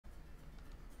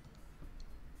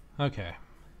Okay,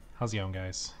 how's it going,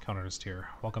 guys? Counterist here.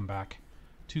 Welcome back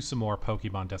to some more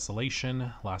Pokemon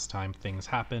Desolation. Last time things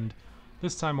happened.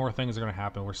 This time more things are going to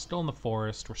happen. We're still in the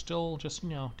forest. We're still just,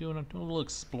 doing a little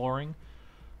exploring,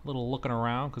 a little looking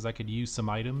around, because I could use some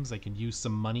items. I could use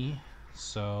some money.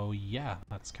 So, yeah,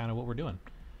 that's kind of what we're doing.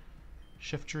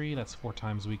 Shiftry, that's 4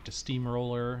 times weak to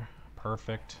Steamroller.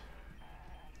 Perfect.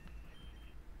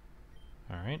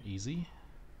 Alright, easy.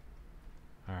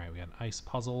 Alright, we got an ice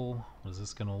puzzle. What is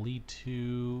this going to lead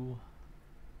to?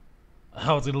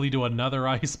 Oh, it's going to lead to another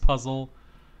ice puzzle.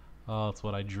 Oh, that's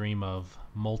what I dream of.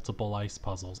 Multiple ice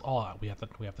puzzles. Oh, we have to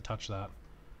touch that.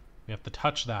 We have to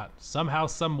touch that. Somehow,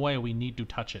 some way, we need to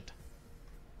touch it.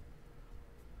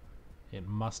 It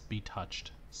must be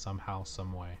touched. Somehow,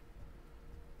 some way.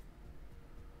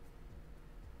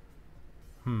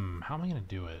 How am I going to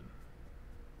do it?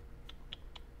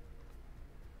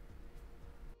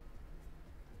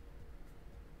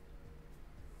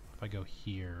 If I go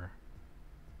here...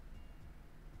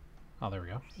 Oh, there we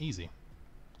go. Easy.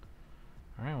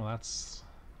 Alright, well that's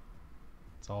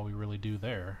all we really do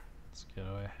there. Let's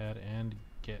go ahead and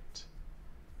get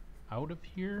out of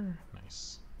here.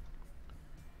 Nice.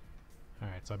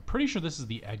 Alright, so I'm pretty sure this is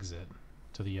the exit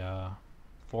to the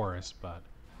forest, but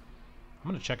I'm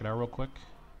going to check it out real quick.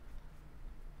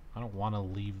 I don't want to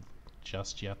leave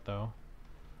just yet, though.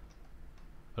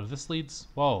 But if this leads...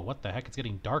 Whoa, what the heck? It's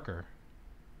getting darker.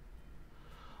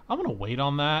 I'm going to wait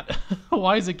on that.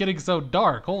 Why is it getting so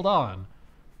dark? Hold on.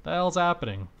 What the hell's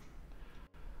happening?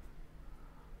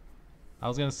 I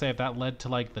was going to say if that led to,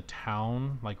 like, the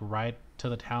town, like, right to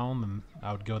the town, then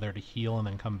I would go there to heal and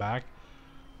then come back.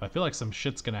 But I feel like some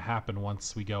shit's going to happen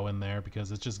once we go in there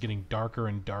because it's just getting darker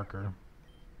and darker.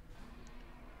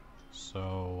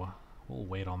 So, we'll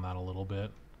wait on that a little bit.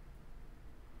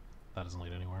 That doesn't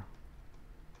lead anywhere.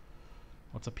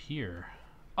 What's up here?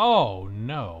 Oh,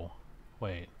 no.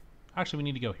 Wait. Actually, we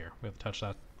need to go here. We have to touch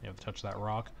that. We have to touch that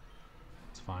rock.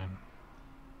 It's fine.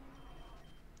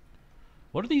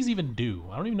 What do these even do?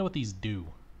 I don't even know what these do.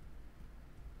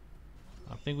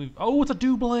 I think we've... Oh, it's a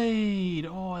Doublade!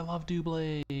 Oh, I love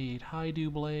Doublade. Hi,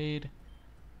 Doublade.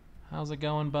 How's it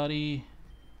going, buddy?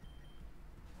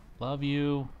 Love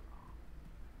you.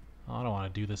 Oh, I don't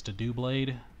want to do this to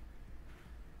Doublade.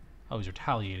 Oh, he's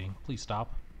retaliating. Please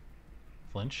stop.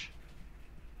 Flinch.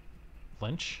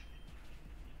 Flinch.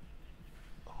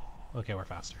 Okay, we're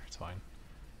faster. It's fine.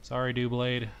 Sorry,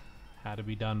 Doublade. Had to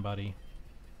be done, buddy.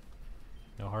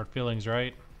 No hard feelings,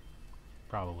 right?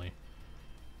 Probably.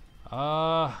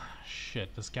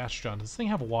 Shit. This Gastrodon. Does this thing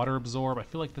have water absorb? I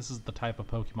feel like this is the type of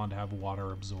Pokemon to have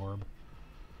water absorb.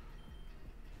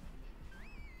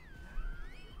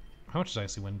 How much does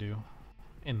Icy Wind do?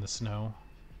 In the snow.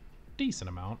 Decent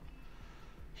amount.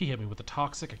 He hit me with the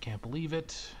Toxic. I can't believe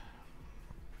it.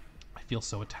 I feel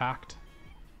so attacked.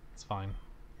 It's fine.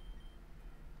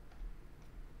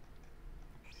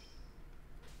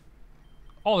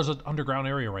 Oh, there's an underground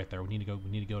area right there. We need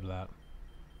to go to that.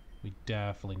 We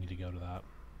definitely need to go to that.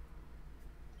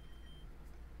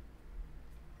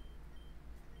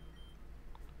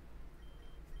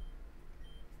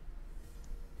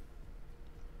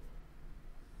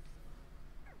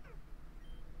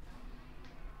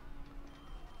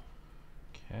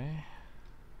 Okay.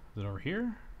 Is it over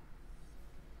here?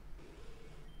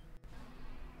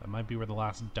 That might be where the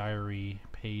last diary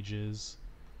page is.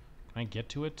 Can I get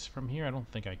to it from here? I don't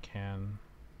think I can.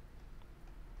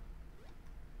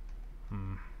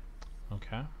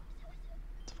 Okay.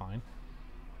 It's fine.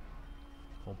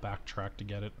 We'll backtrack to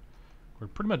get it. We're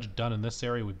pretty much done in this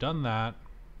area. We've done that.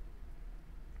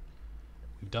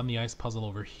 We've done the ice puzzle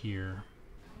over here.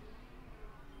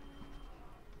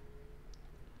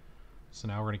 So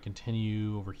now we're going to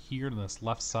continue over here to this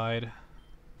left side.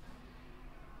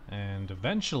 And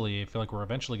eventually, I feel like we're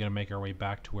eventually going to make our way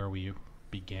back to where we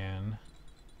began.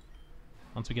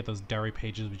 Once we get those diary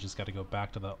pages, we just got to go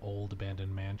back to the old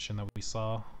abandoned mansion that we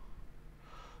saw.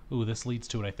 Ooh, this leads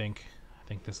to it, I think. I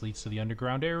think this leads to the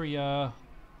underground area.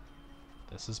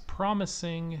 This is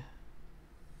promising.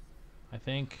 I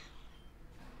think.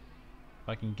 If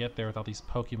I can get there without these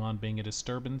Pokemon being a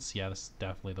disturbance, yeah, this is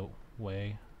definitely the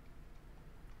way.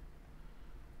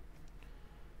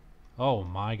 Oh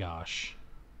my gosh.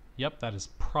 Yep, that is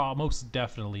most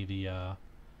definitely the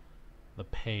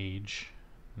page.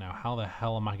 Now, how the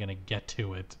hell am I gonna get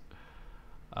to it?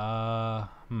 There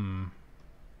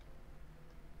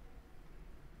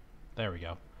we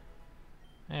go.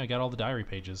 And we got all the diary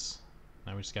pages.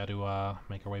 Now we just got to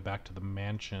make our way back to the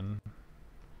mansion.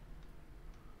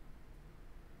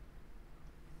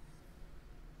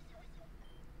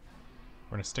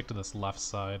 We're gonna stick to this left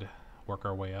side, work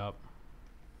our way up.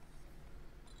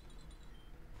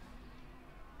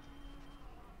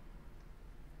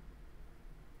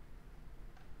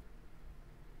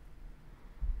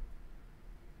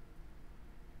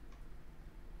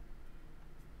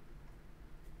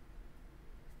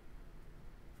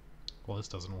 Well, this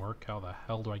doesn't work. How the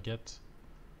hell do I get...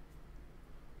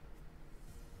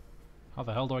 How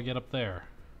the hell do I get up there?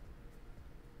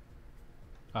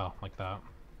 Oh, like that.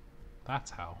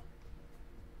 That's how.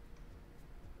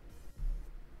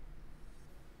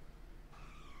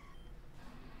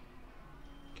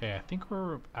 Okay, I think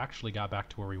we're actually got back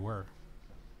to where we were.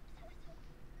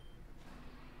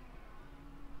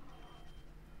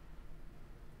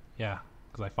 Yeah,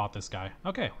 because I fought this guy.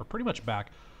 Okay, we're pretty much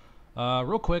back.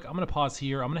 Real quick, I'm going to pause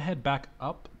here. I'm going to head back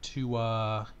up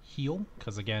to heal,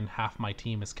 because again, half my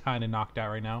team is kind of knocked out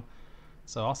right now.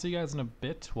 So I'll see you guys in a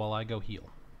bit while I go heal.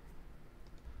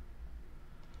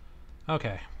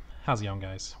 Okay, how's it going,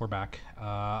 guys? We're back.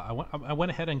 I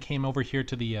went ahead and came over here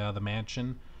to the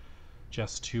mansion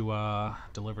just to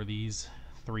deliver these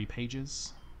 3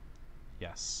 pages.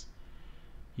 Yes.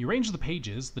 You arrange the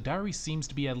pages. The diary seems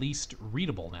to be at least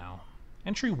readable now.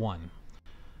 Entry 1.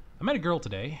 I met a girl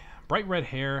today. Bright red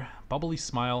hair, bubbly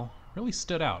smile, really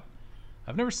stood out.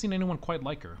 I've never seen anyone quite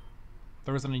like her.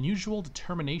 There was an unusual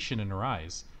determination in her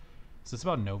eyes. Is this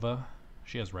about Nova?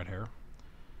 She has red hair.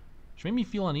 She made me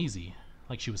feel uneasy,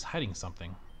 like she was hiding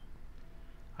something.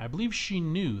 I believe she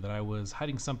knew that I was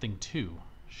hiding something too.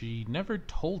 She never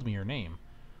told me her name,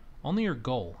 only her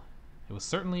goal. It was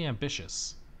certainly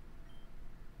ambitious.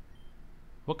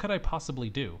 What could I possibly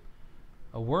do?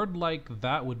 A word like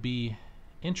that would be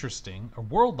interesting. A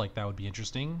world like that would be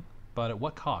interesting, but at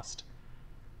what cost?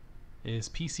 Is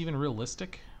peace even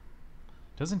realistic?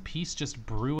 Doesn't peace just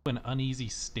brew an uneasy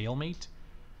stalemate?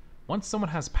 Once someone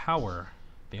has power,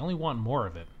 they only want more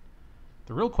of it.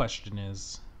 The real question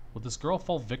is, will this girl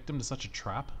fall victim to such a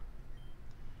trap?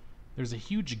 There's a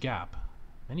huge gap.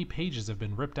 Many pages have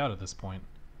been ripped out at this point.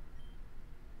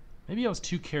 Maybe I was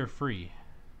too carefree.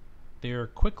 They are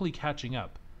quickly catching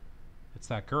up. It's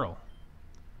that girl.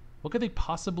 What could they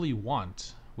possibly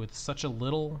want with such a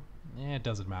little? It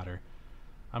doesn't matter.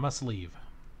 I must leave.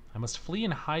 I must flee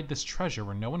and hide this treasure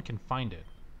where no one can find it.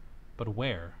 But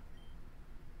where?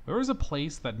 Where is a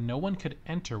place that no one could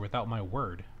enter without my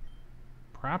word?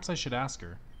 Perhaps I should ask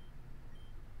her.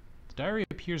 The diary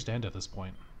appears to end at this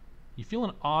point. You feel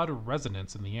an odd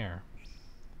resonance in the air.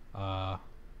 What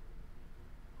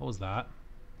was that?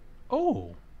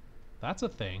 Oh! That's a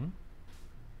thing.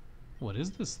 What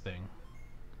is this thing?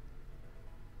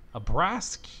 A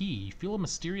brass key. You feel a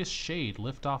mysterious shade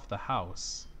lift off the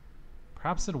house.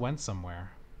 Perhaps it went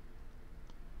somewhere.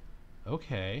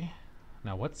 Okay.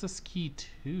 Now what's this key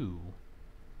to?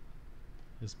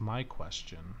 Is my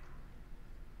question.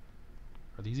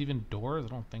 Are these even doors? I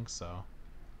don't think so.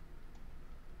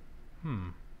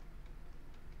 Let's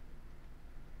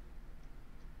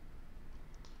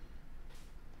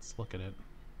look at it.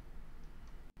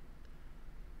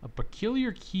 A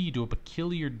peculiar key to a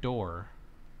peculiar door.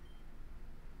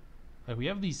 Like, we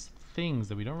have these things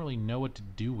that we don't really know what to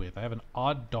do with. I have an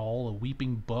odd doll, a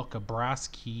weeping book, a brass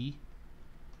key.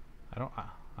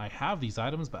 I have these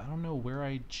items, but I don't know where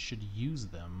I should use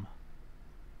them.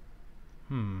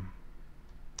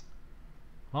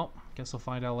 Well, guess we'll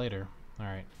find out later.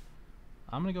 Alright.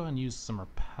 I'm gonna go ahead and use some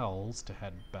repels to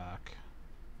head back.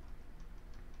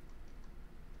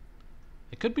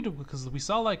 It could be because we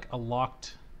saw like a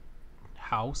locked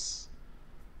house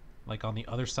like on the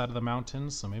other side of the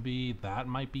mountains, so maybe that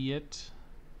might be it.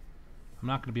 I'm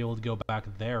not gonna be able to go back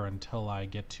there until I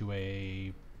get to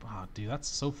a... Oh, dude, that's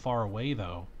so far away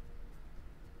though.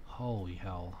 Holy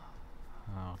hell.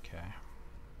 Okay.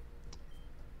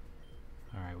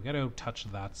 Alright, we gotta go touch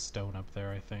that stone up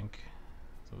there, I think.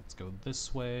 So let's go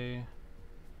this way.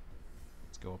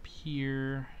 Let's go up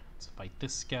here. Let's fight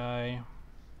this guy.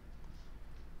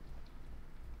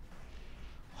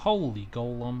 Holy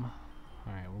golem.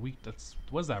 Alright, well, that's,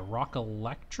 what is that, rock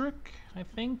electric, I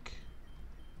think?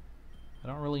 I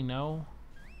don't really know.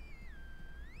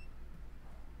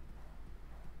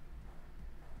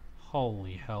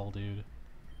 Holy hell, dude.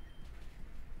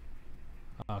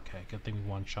 Okay, good thing we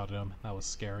one-shotted him. That was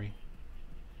scary.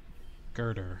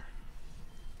 Girder.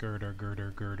 Girder,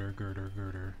 girder, girder, girder,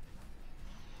 girder.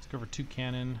 Let's go for 2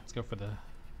 cannon. Let's go for the...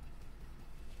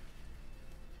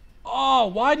 Oh,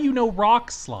 why do you know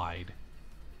rock slide?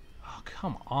 Oh,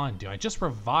 come on, dude. I just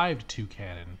revived 2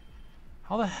 cannon.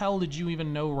 How the hell did you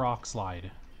even know rock slide?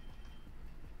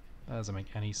 That doesn't make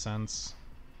any sense.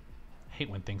 I hate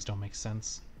when things don't make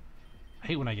sense. I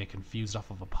hate when I get confused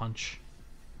off of a punch.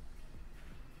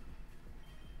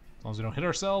 As long as we don't hit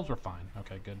ourselves, we're fine.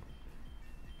 Okay, good.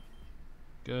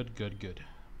 Good, good, good.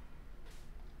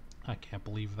 I can't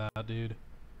believe that, dude.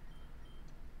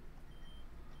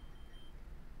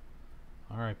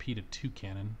 RIP to 2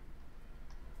 cannon.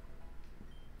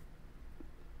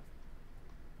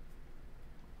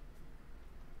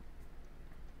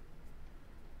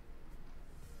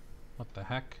 The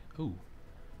heck? Ooh.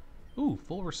 Ooh,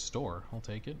 full restore. I'll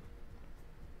take it.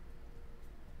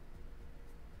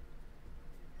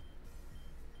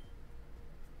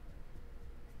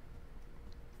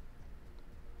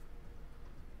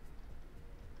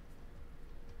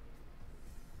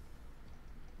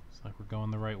 Looks like we're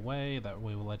going the right way. That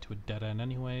way will lead to a dead end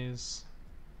anyways.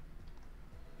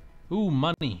 Ooh,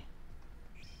 money!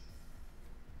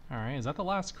 Alright, is that the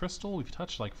last crystal? We've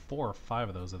touched like 4 or 5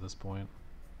 of those at this point.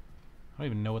 I don't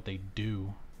even know what they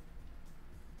do.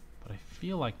 But I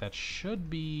feel like that should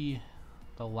be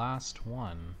the last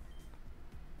one.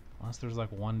 Unless there's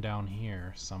like one down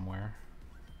here somewhere.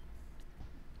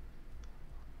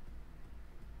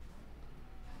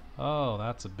 Oh,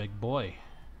 that's a big boy.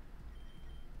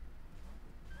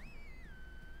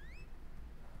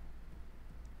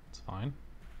 It's fine.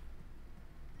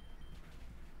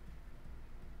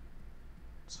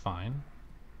 It's fine.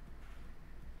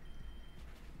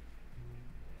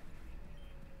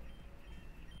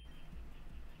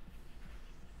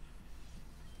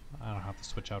 I don't have to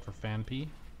switch out for Fan P,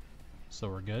 so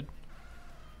we're good.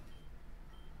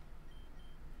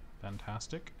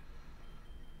 Fantastic.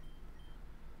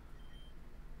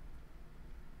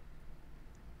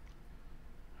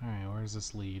 Alright, where does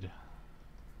this lead?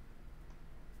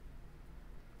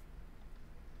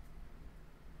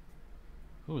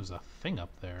 Ooh, there's a thing up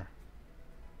there.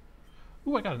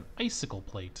 Ooh, I got an icicle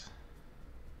plate.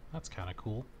 That's kind of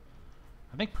cool.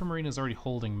 I think Primarina's already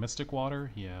holding Mystic Water.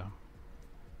 Yeah.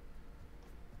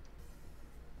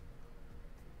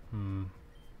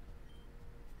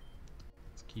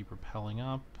 Let's keep repelling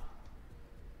up.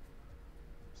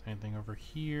 Is there anything over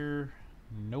here?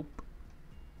 Nope.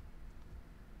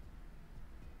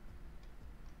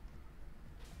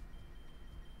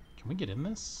 Can we get in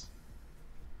this?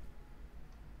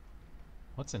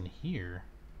 What's in here?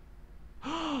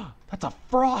 That's a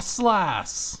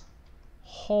Frostlass!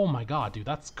 Oh my god, dude,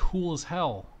 that's cool as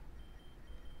hell.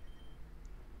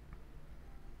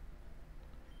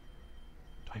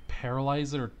 Do I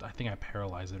paralyze it, or I think I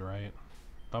paralyze it, right?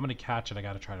 If I'm gonna catch it, I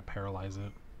gotta try to paralyze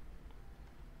it.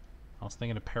 I was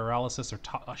thinking of paralysis or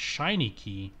a shiny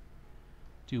key.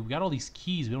 Dude, we got all these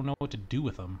keys, we don't know what to do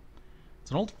with them.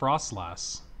 It's an old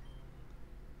Frostlass.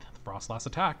 The Frostlass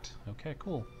attacked. Okay,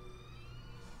 cool.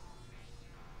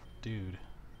 Dude.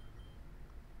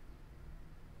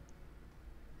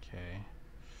 Okay.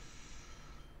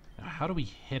 Now, how do we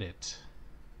hit it?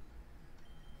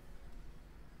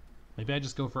 Maybe I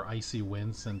just go for Icy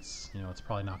Wind since, you know, it's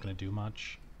probably not going to do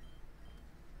much.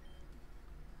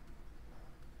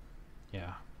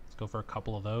 Yeah, let's go for a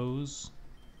couple of those.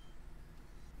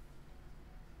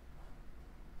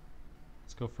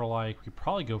 Let's go for like, we could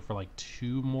probably go for like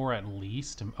 2 more at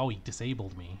least. Oh, he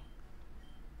disabled me.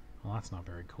 Well, that's not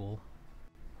very cool.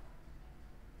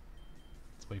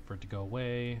 Let's wait for it to go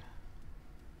away.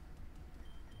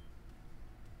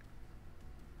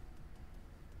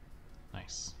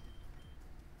 Nice.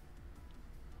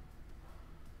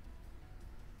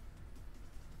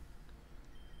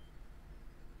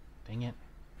 Dang it.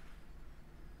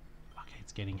 Okay,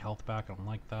 it's getting health back. I don't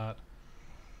like that.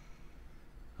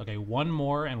 Okay, 1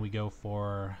 more and we go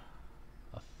for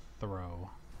a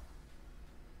throw.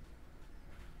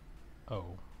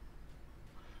 Oh.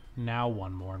 Now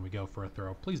 1 more and we go for a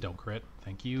throw. Please don't crit.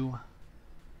 Thank you.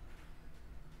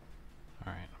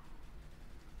 Alright.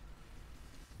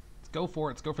 Let's go for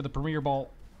it. Let's go for the Premier Ball.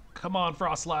 Come on,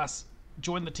 Frostlass.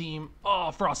 Join the team.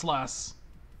 Oh, Frostlass.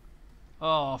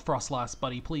 Oh, Frostlass,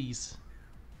 buddy, please.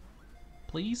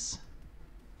 Please?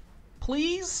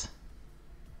 Please?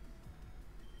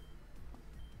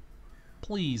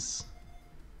 Please.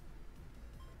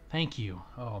 Thank you.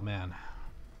 Oh, man.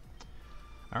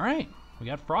 Alright, we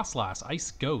got Frostlass. Ice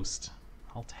Ghost.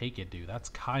 I'll take it, dude. That's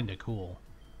kinda cool.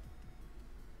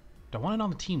 Do I want it on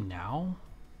the team now?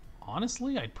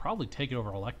 Honestly, I'd probably take it over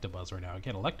Electabuzz right now.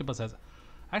 Again, Electabuzz has...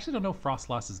 I actually don't know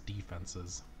Frostlass's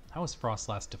defenses. How is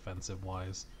Frostlass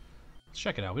defensive-wise? Let's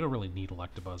check it out. We don't really need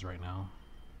Electabuzz right now.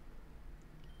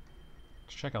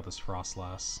 Let's check out this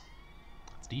Frostlass.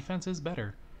 Its defense is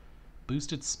better.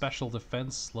 Boosted special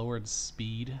defense, lowered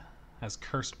speed. Has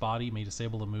cursed body, may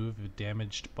disable a move if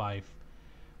damaged by...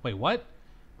 Wait, what?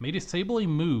 May disable a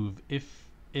move if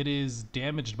it is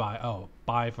damaged by... Oh,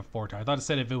 by for 4 turns. I thought it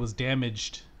said if it was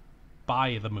damaged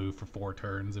by the move for 4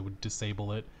 turns, it would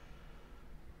disable it.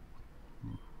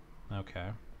 Okay.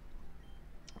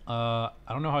 I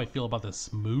don't know how I feel about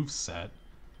this move set.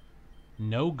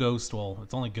 No ghost, well,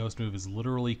 its only ghost move is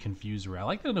literally Confuse Ray. I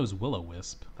like that it knows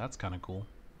Will-O-Wisp. That's kind of cool.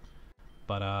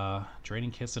 But,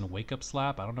 Draining Kiss and Wake Up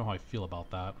Slap, I don't know how I feel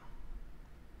about that.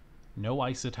 No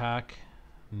Ice Attack,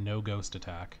 no Ghost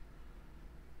Attack.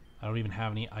 I don't even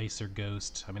have any ice or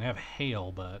ghost. I mean, I have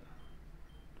hail, but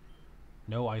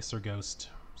no ice or ghost.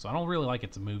 So I don't really like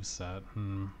its moveset.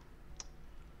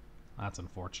 That's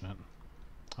unfortunate.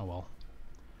 Oh well.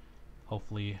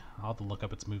 Hopefully, I'll have to look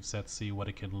up its moveset, see what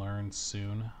it can learn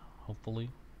soon. Hopefully.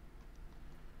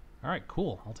 Alright,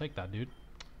 cool. I'll take that, dude.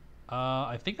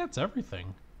 I think that's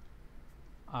everything.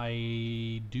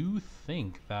 I do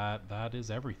think that that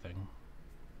is everything.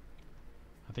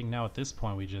 I think now at this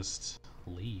point we just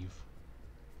leave.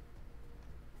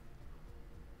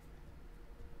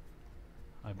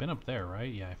 I've been up there,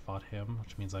 right? Yeah, I fought him,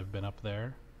 which means I've been up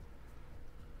there.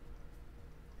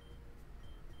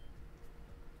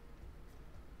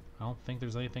 I don't think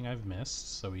there's anything I've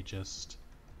missed, so we just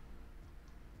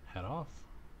head off.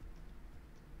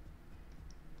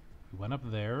 We went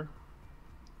up there.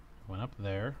 Went up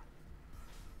there.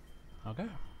 Okay.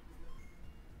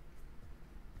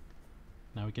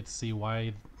 Now we get to see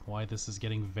why this is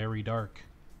getting very dark.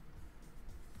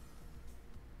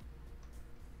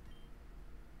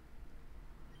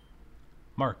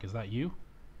 Mark, is that you?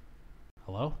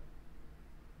 Hello?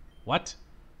 What?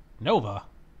 Nova?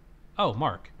 Oh,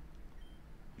 Mark.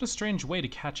 What a strange way to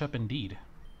catch up indeed.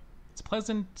 It's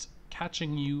pleasant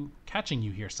catching you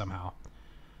here somehow.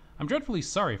 I'm dreadfully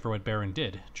sorry for what Baron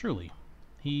did, truly.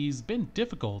 He's been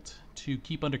difficult to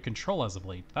keep under control as of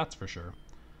late, that's for sure.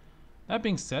 That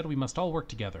being said, we must all work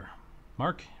together.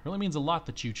 Mark, it really means a lot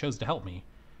that you chose to help me.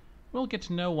 We'll get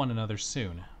to know one another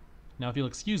soon. Now, if you'll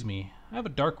excuse me, I have a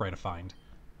Darkrai to find.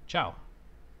 Ciao.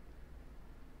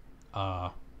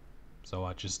 So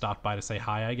I just stopped by to say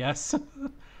hi, I guess?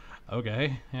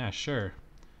 Okay, yeah, sure.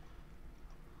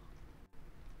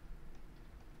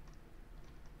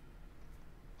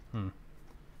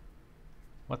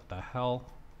 What the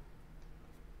hell?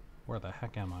 Where the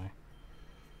heck am I?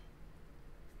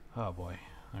 Oh boy.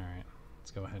 Alright,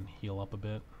 let's go ahead and heal up a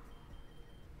bit.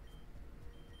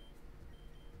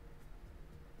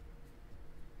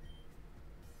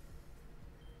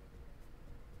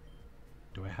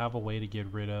 Do I have a way to get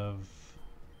rid of...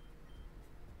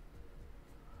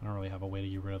 I don't really have a way to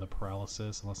get rid of the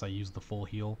paralysis unless I use the full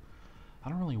heal. I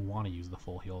don't really want to use the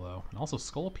full heal though. And also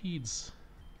Scoliped's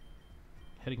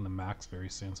hitting the max very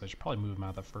soon, so I should probably move him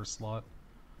out of that first slot.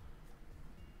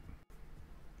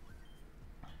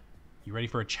 You ready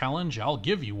for a challenge? I'll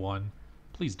give you one.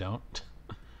 Please don't.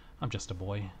 I'm just a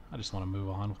boy. I just want to move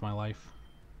on with my life.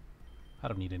 I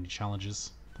don't need any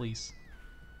challenges. Please.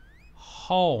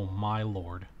 Oh my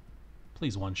lord.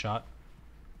 Please one shot.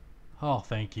 Oh,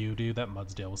 thank you, dude. That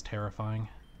Mudsdale was terrifying.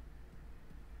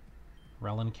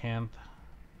 Relincanth.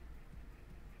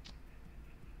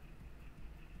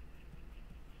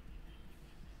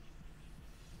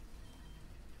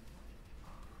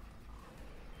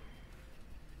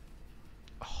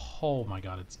 Oh my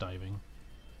god, it's diving.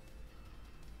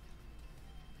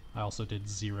 I also did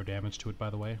 0 damage to it,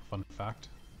 by the way. Fun fact.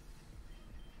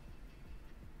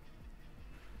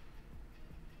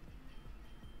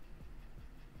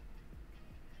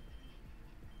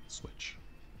 Switch.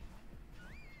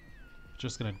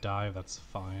 Just gonna dive, that's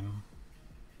fine.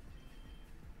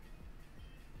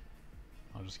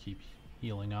 I'll just keep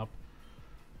healing up.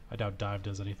 I doubt dive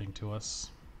does anything to us.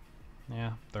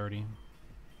 Yeah, 30.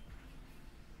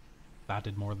 That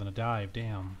did more than a dive,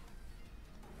 damn.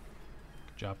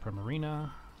 Good job,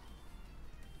 Primarina.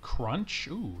 Crunch,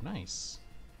 ooh, nice.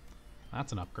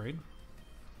 That's an upgrade.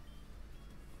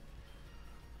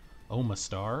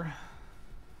 Omastar.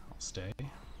 I'll stay.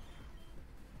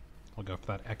 We'll go for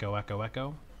that Echo, Echo,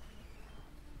 Echo.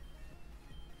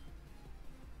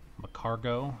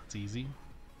 Macargo, it's easy.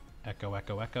 Echo,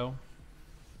 Echo, Echo.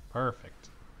 Perfect.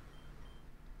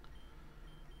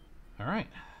 Alright.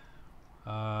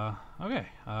 Okay.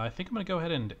 I think I'm going to go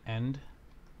ahead and end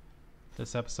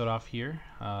this episode off here.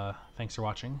 Thanks for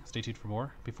watching. Stay tuned for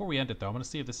more. Before we end it, though, I'm going to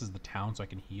see if this is the town so I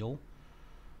can heal.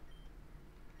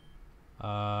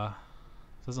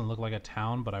 Doesn't look like a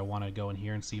town, but I want to go in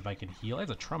here and see if I can heal.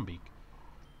 It's a Trumbeak.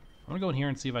 I'm going to go in here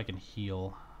and see if I can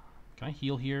heal. Can I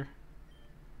heal here?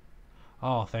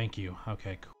 Oh, thank you.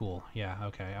 Okay, cool. Yeah,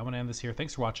 okay. I'm going to end this here.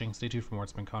 Thanks for watching. Stay tuned for more.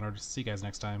 It's been Connor. See you guys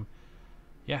next time.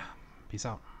 Yeah, peace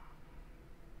out.